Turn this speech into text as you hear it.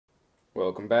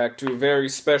Welcome back to a very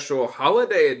special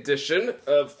holiday edition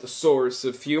of The Source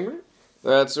of Humor.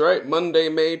 That's right, Monday,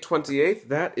 May 28th,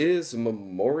 that is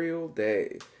Memorial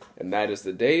Day. And that is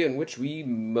the day in which we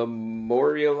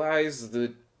memorialize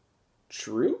the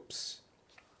troops?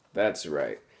 That's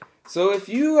right. So if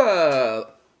you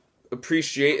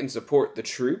appreciate and support the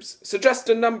troops, suggest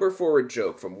a number for a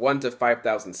joke from 1 to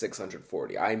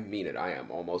 5,640. I mean it, I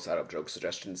am almost out of joke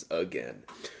suggestions again.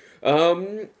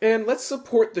 And let's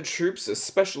support the troops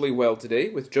especially well today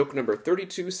with joke number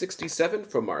 3267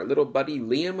 from our little buddy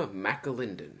Liam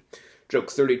Mcalinden. Joke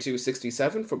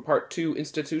 3267 from Part 2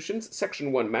 Institutions,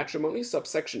 Section 1 Matrimony,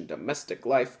 Subsection Domestic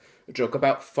Life, a joke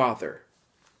about father.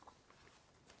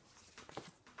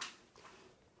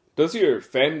 Does your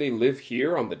family live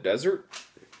here on the desert?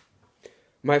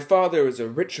 My father is a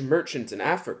rich merchant in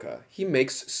Africa. He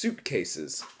makes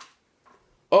suitcases.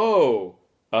 Oh,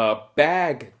 a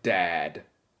Baghdad.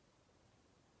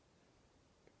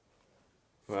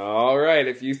 Alright,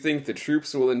 if you think the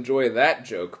troops will enjoy that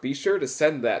joke, be sure to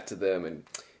send that to them and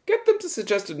get them to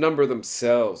suggest a number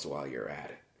themselves while you're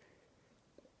at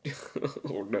it.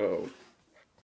 Oh no.